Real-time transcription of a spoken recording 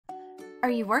Are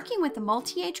you working with a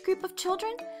multi-age group of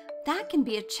children? That can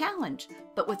be a challenge,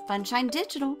 but with Funshine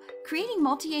Digital, creating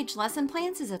multi-age lesson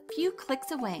plans is a few clicks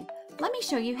away. Let me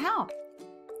show you how.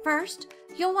 First,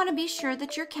 you'll want to be sure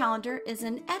that your calendar is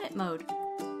in edit mode.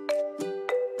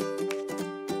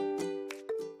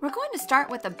 We're going to start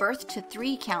with a birth to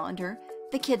 3 calendar,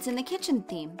 the Kids in the Kitchen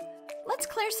theme. Let's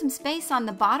clear some space on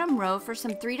the bottom row for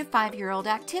some 3 to 5-year-old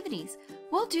activities.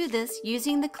 We'll do this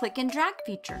using the click and drag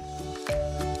feature.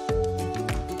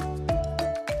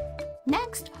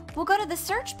 Next, we'll go to the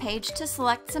search page to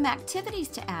select some activities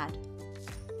to add.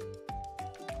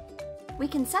 We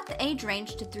can set the age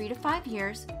range to 3 to 5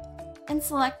 years and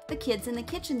select the Kids in the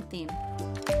Kitchen theme.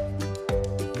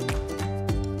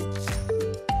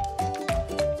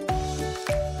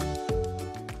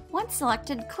 Once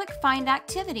selected, click Find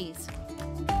Activities.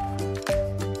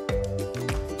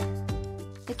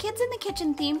 The Kids in the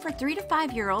Kitchen theme for 3 to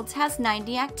 5-year-olds has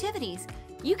 90 activities.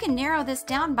 You can narrow this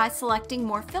down by selecting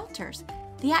more filters.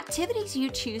 The activities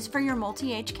you choose for your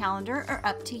multi-age calendar are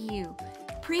up to you.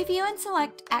 Preview and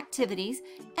select activities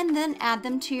and then add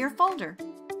them to your folder.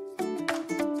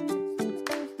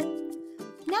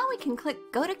 Now we can click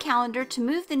Go to Calendar to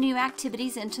move the new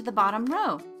activities into the bottom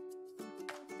row.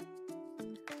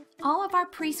 All of our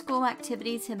preschool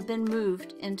activities have been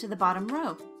moved into the bottom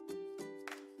row.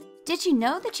 Did you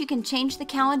know that you can change the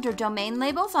calendar domain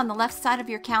labels on the left side of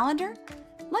your calendar?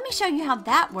 Let me show you how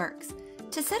that works.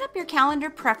 To set up your calendar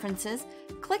preferences,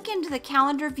 click into the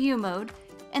Calendar View mode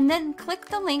and then click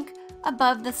the link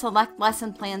above the Select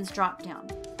Lesson Plans dropdown.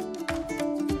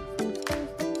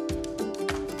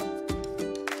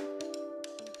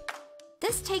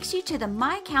 This takes you to the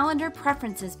My Calendar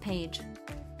Preferences page.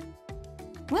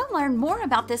 We'll learn more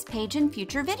about this page in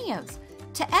future videos.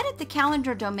 To edit the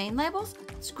calendar domain labels,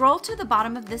 scroll to the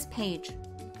bottom of this page.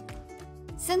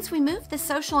 Since we moved the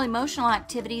social emotional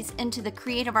activities into the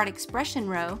Creative Art Expression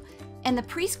row and the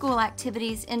preschool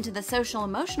activities into the social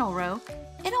emotional row,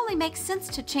 it only makes sense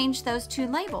to change those 2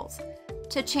 labels.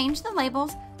 To change the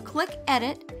labels, click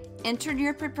Edit, enter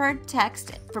your preferred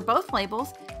text for both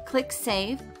labels, click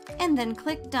Save, and then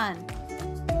click Done.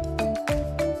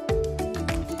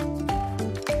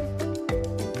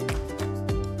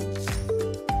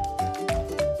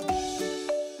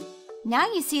 Now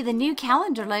you see the new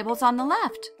calendar labels on the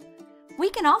left. We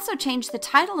can also change the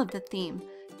title of the theme.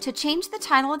 To change the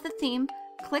title of the theme,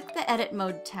 click the Edit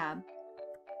Mode tab.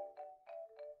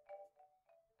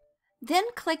 Then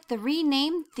click the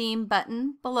Rename Theme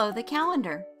button below the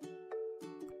calendar.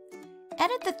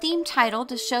 Edit the theme title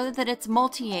to show that it's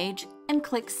multi-age and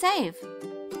click Save.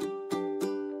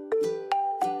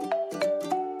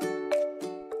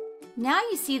 Now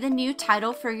you see the new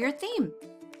title for your theme.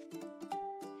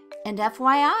 And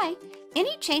FYI,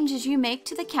 any changes you make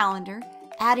to the calendar,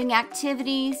 adding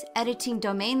activities, editing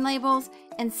domain labels,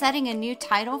 and setting a new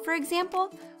title, for example,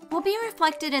 will be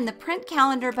reflected in the Print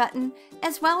Calendar button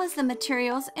as well as the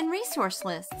materials and resource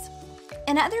lists.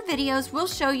 In other videos, we'll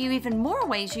show you even more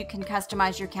ways you can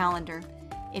customize your calendar.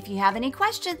 If you have any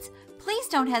questions, please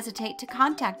don't hesitate to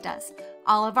contact us.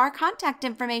 All of our contact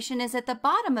information is at the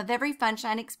bottom of every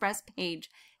Funshine Express page.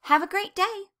 Have a great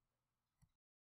day!